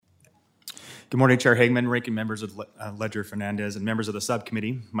Good morning, Chair Hagman, ranking members of Ledger Fernandez, and members of the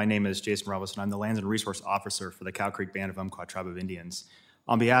subcommittee. My name is Jason Robison. I'm the Lands and Resource Officer for the Cow Creek Band of Umpqua Tribe of Indians.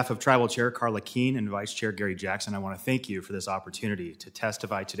 On behalf of Tribal Chair Carla Keene and Vice Chair Gary Jackson, I want to thank you for this opportunity to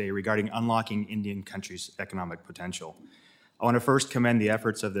testify today regarding unlocking Indian country's economic potential. I want to first commend the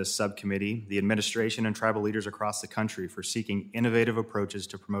efforts of this subcommittee, the administration, and tribal leaders across the country for seeking innovative approaches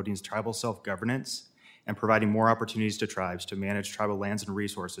to promoting tribal self-governance and providing more opportunities to tribes to manage tribal lands and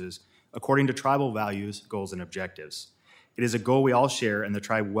resources according to tribal values, goals, and objectives. It is a goal we all share, and the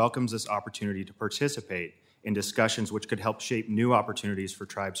tribe welcomes this opportunity to participate in discussions which could help shape new opportunities for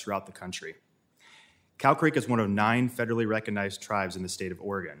tribes throughout the country. Cow Creek is one of 9 federally recognized tribes in the state of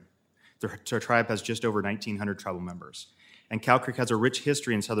Oregon. The tribe has just over 1,900 tribal members. And Cow Creek has a rich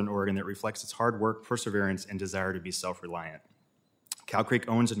history in Southern Oregon that reflects its hard work, perseverance, and desire to be self-reliant. Cow Creek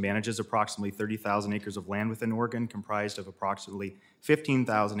owns and manages approximately 30,000 acres of land within Oregon, comprised of approximately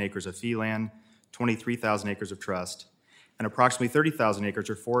 15,000 acres of fee land, 23,000 acres of trust, and approximately 30,000 acres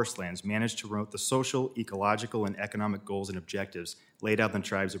of forest lands managed to promote the social, ecological, and economic goals and objectives laid out in the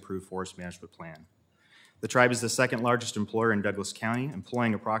tribe's approved forest management plan. The tribe is the second largest employer in Douglas County,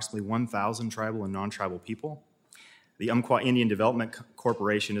 employing approximately 1,000 tribal and non-tribal people. The Umpqua Indian Development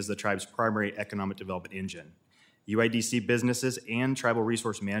Corporation is the tribe's primary economic development engine. UIDC businesses and tribal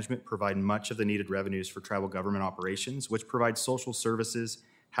resource management provide much of the needed revenues for tribal government operations, which provide social services,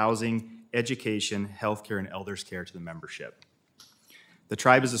 housing, education, healthcare, and elders care to the membership. The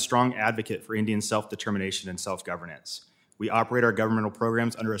tribe is a strong advocate for Indian self-determination and self-governance. We operate our governmental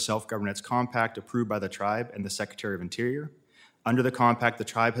programs under a self-governance compact approved by the tribe and the Secretary of Interior. Under the compact, the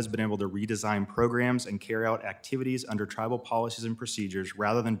tribe has been able to redesign programs and carry out activities under tribal policies and procedures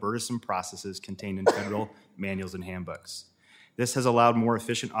rather than burdensome processes contained in federal manuals and handbooks. This has allowed more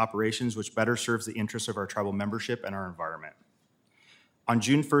efficient operations, which better serves the interests of our tribal membership and our environment. On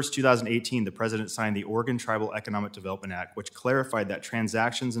June 1st, 2018, the President signed the Oregon Tribal Economic Development Act, which clarified that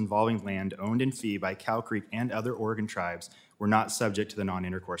transactions involving land owned in fee by Cow Creek and other Oregon tribes were not subject to the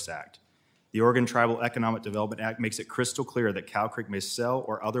Non-Intercourse Act. The Oregon Tribal Economic Development Act makes it crystal clear that Cow Creek may sell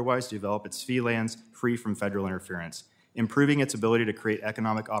or otherwise develop its fee lands free from federal interference, improving its ability to create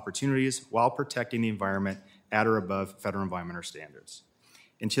economic opportunities while protecting the environment at or above federal environmental standards.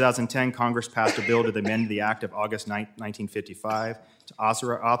 In 2010, Congress passed a bill to amend the Act of August 1955 to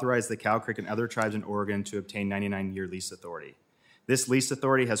authorize the Cow Creek and other tribes in Oregon to obtain 99-year lease authority. This lease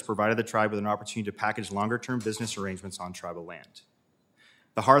authority has provided the tribe with an opportunity to package longer-term business arrangements on tribal land.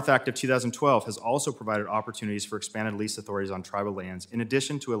 The Hearth Act of 2012 has also provided opportunities for expanded lease authorities on tribal lands, in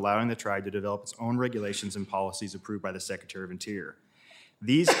addition to allowing the tribe to develop its own regulations and policies approved by the Secretary of Interior.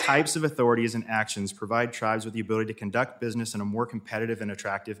 These types of authorities and actions provide tribes with the ability to conduct business in a more competitive and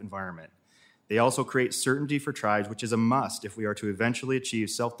attractive environment. They also create certainty for tribes, which is a must if we are to eventually achieve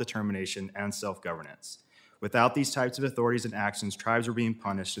self-determination and self-governance. Without these types of authorities and actions, tribes are being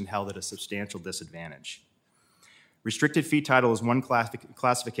punished and held at a substantial disadvantage. Restricted fee title is one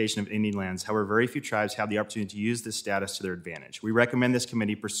classification of Indian lands. However, very few tribes have the opportunity to use this status to their advantage. We recommend this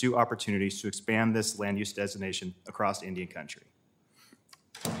committee pursue opportunities to expand this land use designation across Indian country.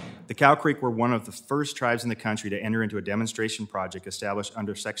 The Cow Creek were one of the first tribes in the country to enter into a demonstration project established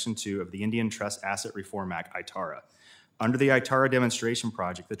under Section 2 of the Indian Trust Asset Reform Act, ITARA. Under the ITARA demonstration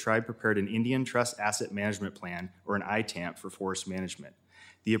project, the tribe prepared an Indian Trust Asset Management Plan, or an ITAMP, for forest management.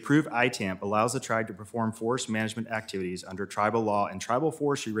 The approved ITAMP allows the tribe to perform forest management activities under tribal law and tribal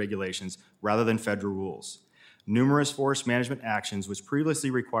forestry regulations rather than federal rules. Numerous forest management actions which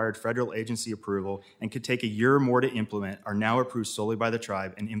previously required federal agency approval and could take a year or more to implement are now approved solely by the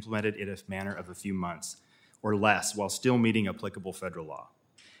tribe and implemented in a manner of a few months or less while still meeting applicable federal law.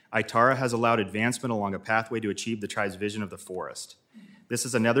 ITARA has allowed advancement along a pathway to achieve the tribe's vision of the forest. This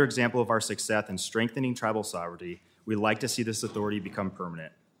is another example of our success in strengthening tribal sovereignty. We'd like to see this authority become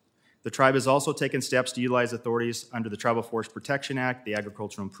permanent. The tribe has also taken steps to utilize authorities under the Tribal Forest Protection Act, the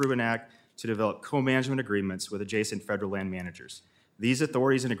Agricultural Improvement Act, to develop co-management agreements with adjacent federal land managers. These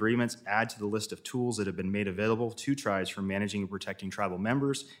authorities and agreements add to the list of tools that have been made available to tribes for managing and protecting tribal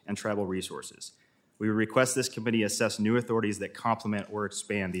members and tribal resources. We request this committee assess new authorities that complement or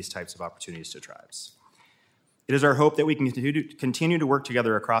expand these types of opportunities to tribes. It is our hope that we can continue to work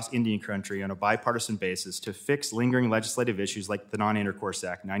together across Indian country on a bipartisan basis to fix lingering legislative issues like the Non-Intercourse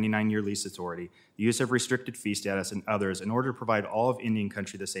Act, 99-year lease authority, the use of restricted fee status, and others in order to provide all of Indian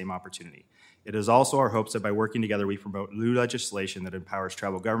country the same opportunity. It is also our hopes that by working together, we promote new legislation that empowers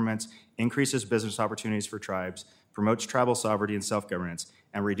tribal governments, increases business opportunities for tribes, promotes tribal sovereignty and self-governance,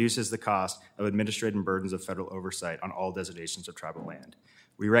 and reduces the cost of administrative burdens of federal oversight on all designations of tribal land.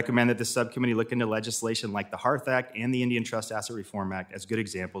 We recommend that the subcommittee look into legislation like the Hearth Act and the Indian Trust Asset Reform Act as good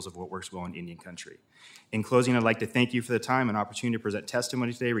examples of what works well in Indian country. In closing, I'd like to thank you for the time and opportunity to present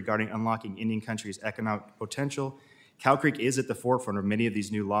testimony today regarding unlocking Indian country's economic potential. Cow Creek is at the forefront of many of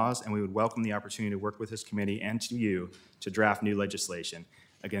these new laws, and we would welcome the opportunity to work with this committee and to you to draft new legislation.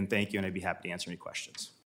 Again, thank you, and I'd be happy to answer any questions.